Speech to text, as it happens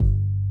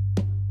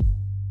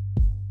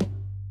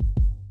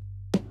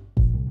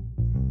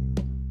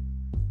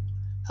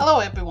Hello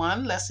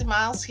everyone, Leslie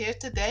Miles here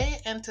today,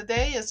 and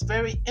today is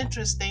very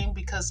interesting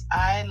because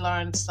I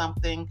learned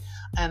something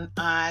and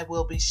I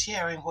will be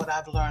sharing what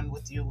I've learned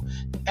with you.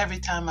 Every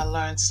time I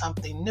learn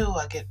something new,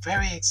 I get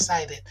very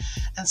excited.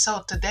 And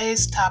so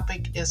today's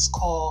topic is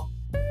called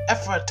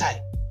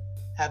EPHRATHITE.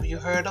 Have you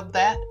heard of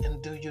that,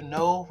 and do you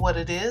know what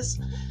it is?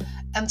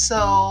 And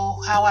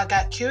so how I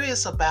got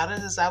curious about it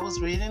is I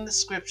was reading the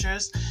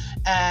scriptures,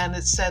 and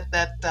it said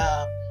that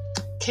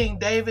King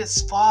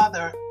David's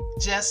father,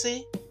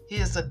 Jesse, he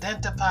is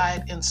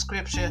identified in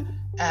scripture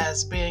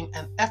as being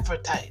an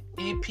EPHRATHITE,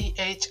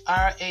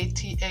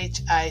 EPHRATHITE.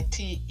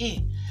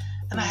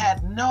 And I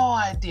had no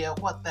idea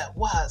what that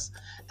was.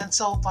 And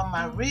so from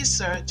my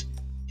research,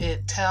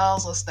 it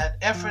tells us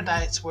that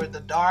Ephrathites were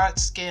the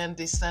dark-skinned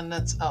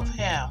descendants of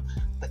Ham,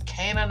 the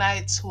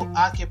Canaanites who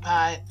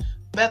occupied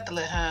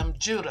Bethlehem,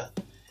 Judah.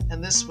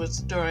 And this was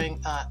during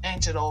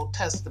ancient Old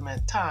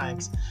Testament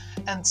times.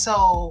 And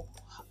so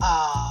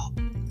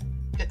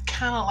it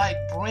kind of like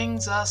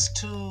brings us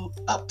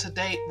up to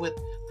date with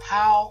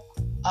how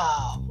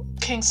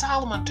King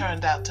Solomon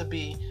turned out to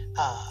be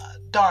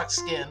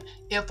dark-skinned,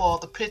 if all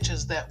the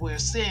pictures that we're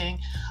seeing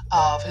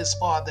of his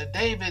father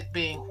David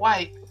being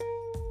white.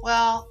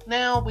 Well,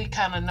 now we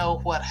kind of know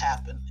what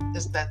happened,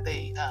 is that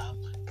they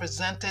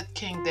presented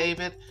King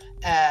David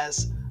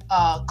as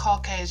a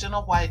Caucasian,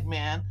 a white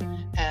man,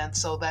 and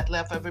so that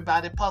left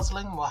everybody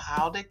puzzling, well,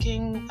 how did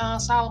King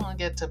Solomon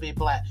get to be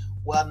black?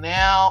 Well,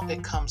 now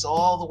it comes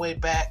all the way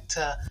back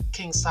to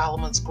King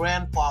Solomon's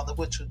grandfather,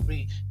 which would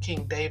be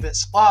King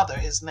David's father.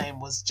 His name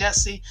was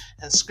Jesse,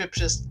 and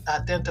scriptures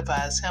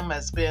identifies him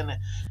as being an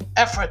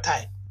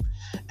Ephrathite.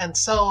 And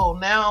so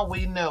now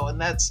we know,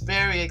 and that's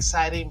very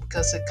exciting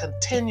because it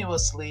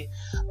continuously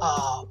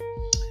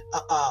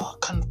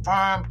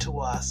confirmed to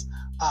us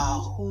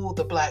who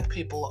the black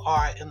people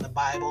are in the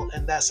Bible,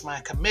 and that's my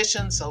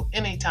commission. So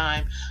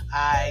anytime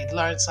I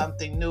learn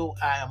something new,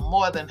 I am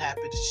more than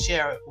happy to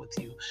share it with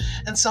you.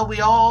 And so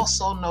we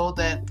also know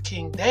that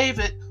King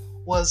David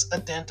was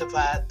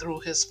identified through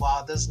his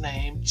father's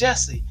name,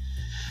 Jesse.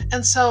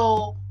 And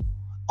so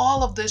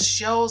all of this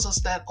shows us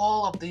that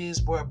all of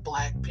these were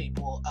black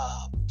people.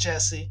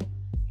 Jesse,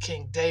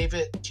 King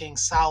David, King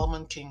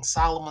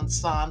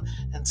Solomon's son,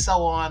 and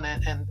so on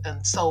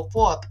and so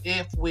forth,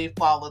 if we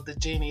follow the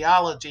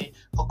genealogy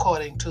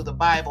according to the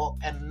Bible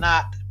and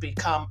not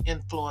become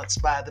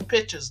influenced by the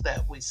pictures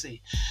that we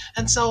see.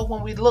 And so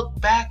when we look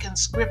back in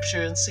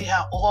scripture and see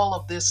how all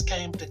of this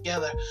came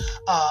together,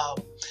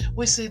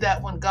 we see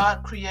that when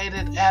God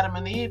created Adam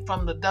and Eve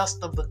from the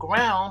dust of the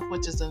ground,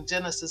 which is in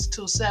Genesis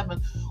 2:7,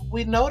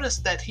 we notice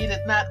that he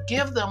did not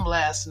give them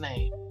last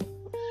name.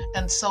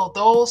 And so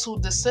those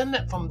who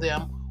descended from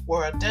them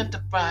were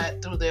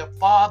identified through their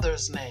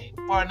father's name.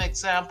 For an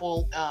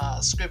example,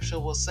 scripture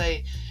will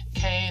say,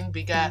 Cain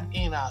begot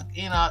Enoch,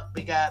 Enoch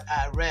begot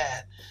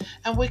Irad.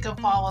 And we can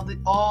follow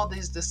all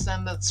these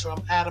descendants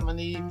from Adam and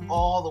Eve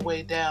all the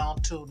way down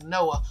to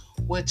Noah,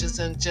 which is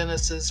in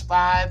Genesis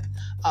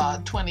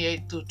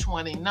 5:28 through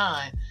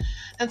 29.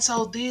 And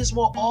so these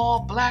were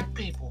all black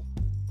people.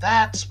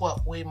 That's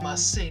what we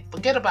must see.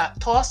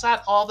 Toss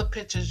out all the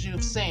pictures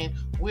you've seen.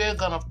 We're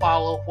going to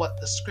follow what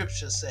the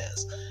scripture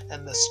says.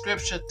 And the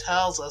scripture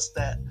tells us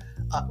that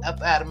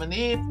Adam and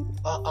Eve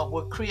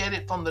were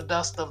created from the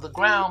dust of the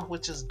ground,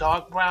 which is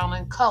dark brown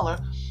in color.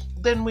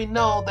 Then we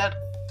know that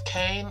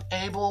Cain,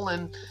 Abel,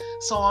 and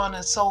so on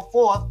and so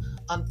forth,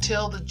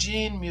 until the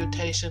gene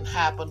mutation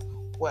happened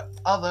where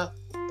other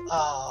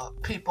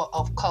people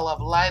of color,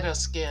 of lighter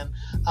skin,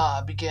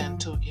 began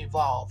to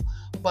evolve.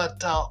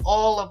 But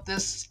all of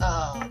this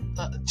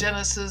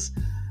Genesis,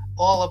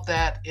 all of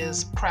that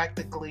is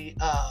practically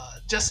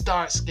just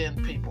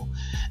dark-skinned people.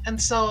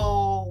 And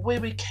so we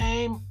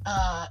became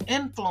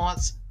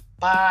influenced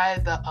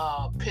by the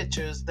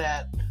pictures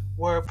that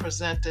were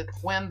presented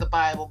when the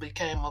Bible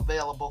became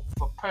available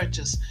for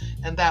purchase,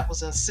 and that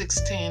was in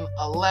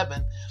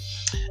 1611.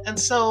 And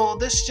so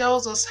this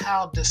shows us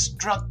how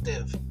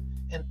destructive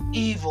and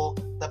evil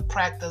the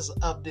practice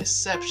of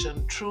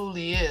deception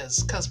truly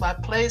is, because by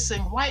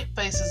placing white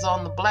faces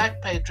on the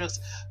black patriots,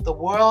 the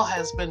world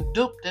has been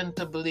duped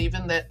into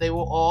believing that they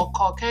were all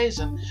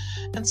Caucasian.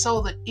 And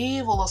so the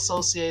evil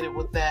associated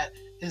with that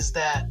is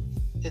that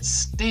it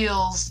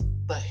steals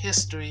the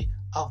history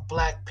of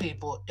black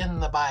people in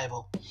the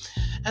Bible.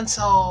 And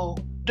so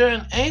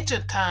during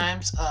ancient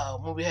times,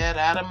 when we had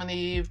Adam and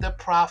Eve, the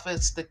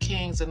prophets, the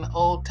kings in the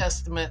Old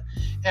Testament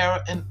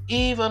era, and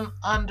even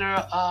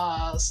under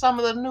some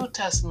of the New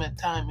Testament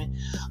timing,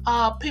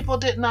 people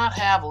did not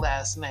have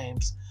last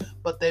names,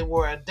 but they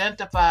were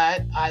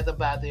identified either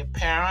by their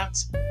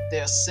parents,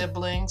 their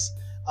siblings,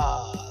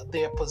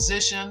 their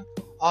position,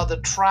 or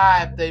the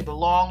tribe they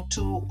belonged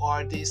to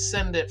or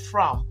descended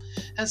from.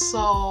 And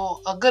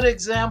so a good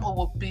example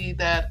would be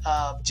that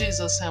of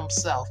Jesus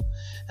himself.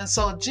 And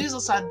so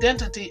Jesus'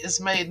 identity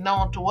is made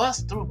known to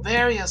us through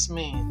various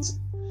means.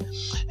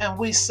 And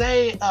we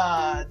say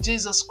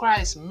Jesus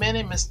Christ.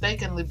 Many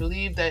mistakenly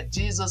believe that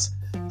Jesus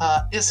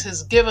is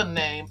his given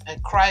name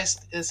and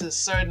Christ is his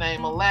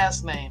surname or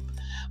last name.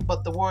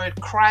 but the word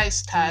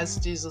Christ ties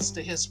Jesus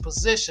to his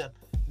position,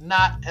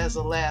 not as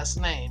a last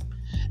name.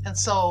 And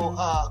so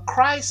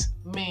Christ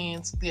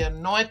means the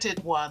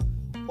anointed one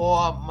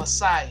or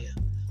Messiah.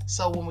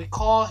 So when we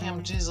call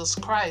him Jesus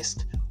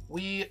Christ,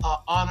 we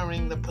are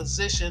honoring the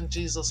position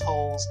Jesus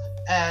holds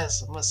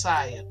as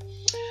Messiah.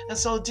 And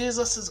so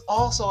Jesus is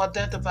also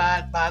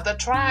identified by the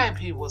tribe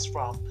he was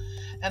from,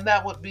 and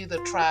that would be the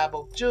tribe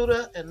of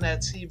Judah, and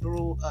that's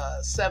Hebrew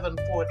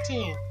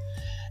 7:14.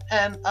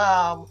 And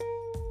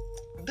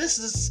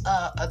this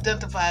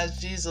identifies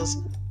Jesus'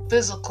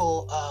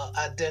 physical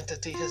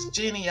identity, his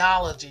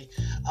genealogy,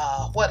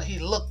 what he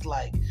looked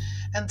like.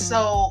 And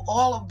so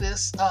all of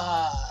this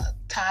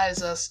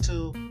ties us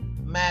to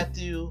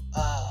Matthew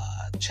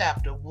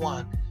chapter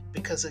 1,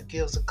 because it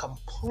gives a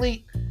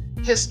complete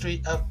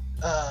history of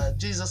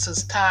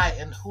Jesus's tie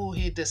and who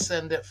he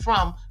descended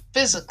from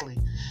physically.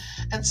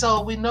 And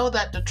so we know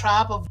that the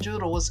tribe of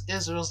Judah was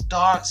Israel's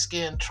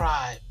dark-skinned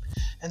tribe.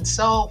 And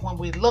so when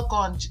we look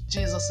on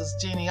Jesus's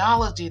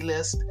genealogy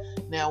list,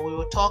 now we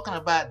were talking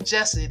about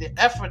Jesse, the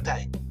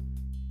EPHRATHITE.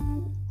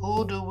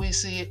 Who do we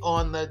see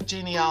on the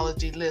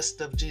genealogy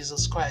list of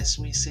Jesus Christ?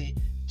 We see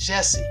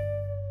Jesse,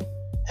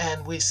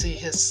 and we see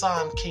his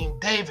son, King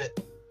David,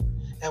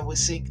 and we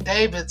see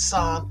David's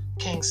son,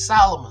 King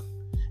Solomon,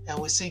 and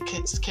we see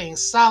King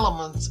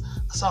Solomon's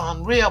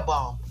son,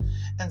 Rehoboam,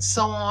 and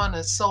so on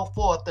and so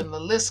forth. And the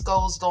list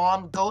goes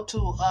on. Go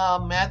to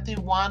Matthew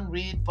 1,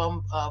 read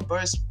from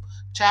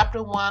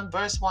chapter 1,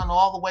 verse 1,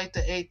 all the way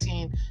to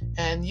 18,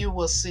 and you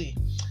will see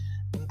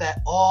that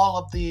all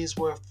of these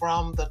were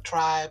from the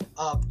tribe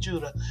of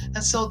Judah.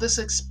 And so this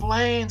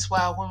explains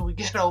why when we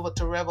get over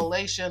to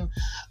Revelation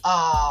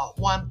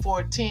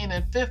 1:14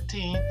 and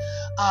 15,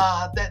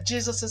 that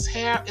Jesus'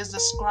 hair is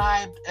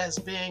described as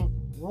being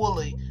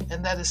woolly,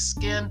 and that his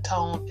skin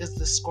tone is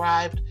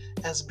described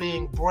as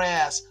being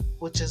brass,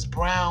 which is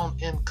brown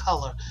in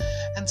color.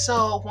 And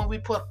so when we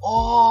put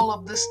all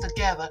of this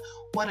together,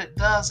 what it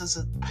does is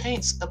it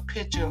paints a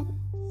picture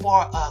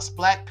for us,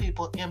 Black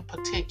people in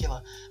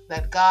particular,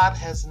 that God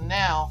has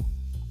now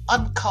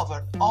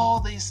uncovered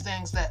all these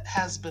things that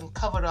has been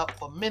covered up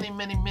for many,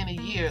 many, many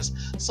years.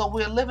 So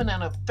we're living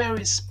in a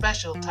very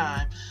special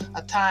time,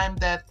 a time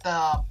that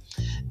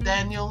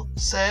Daniel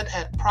said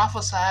had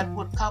prophesied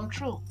would come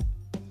true,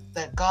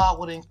 that God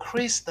would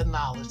increase the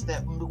knowledge,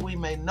 that we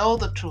may know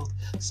the truth.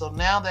 So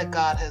now that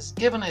God has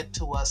given it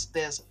to us,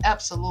 there's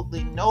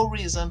absolutely no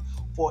reason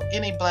for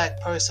any Black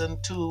person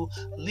to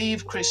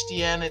leave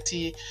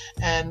Christianity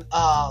and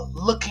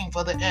looking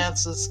for the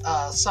answers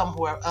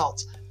somewhere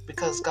else,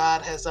 because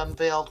God has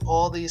unveiled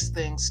all these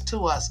things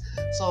to us.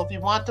 So if you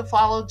want to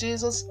follow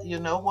Jesus, you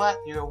know what?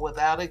 You're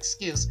without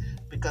excuse,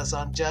 because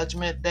on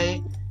Judgment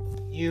Day,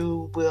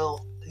 you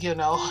will, you're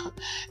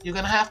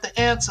going to have to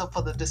answer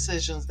for the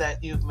decisions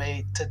that you've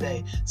made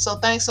today. So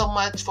thanks so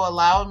much for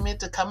allowing me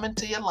to come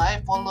into your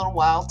life for a little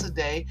while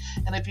today.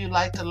 And if you'd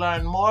like to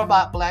learn more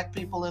about Black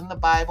people in the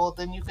Bible,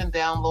 then you can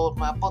download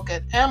my book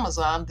at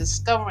Amazon,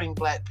 Discovering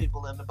Black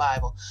People in the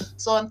Bible.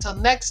 So until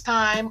next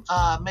time,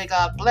 may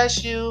God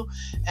bless you,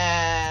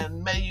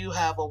 and may you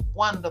have a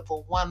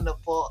wonderful,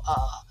 wonderful,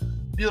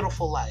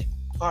 beautiful life.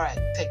 All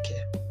right, take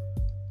care.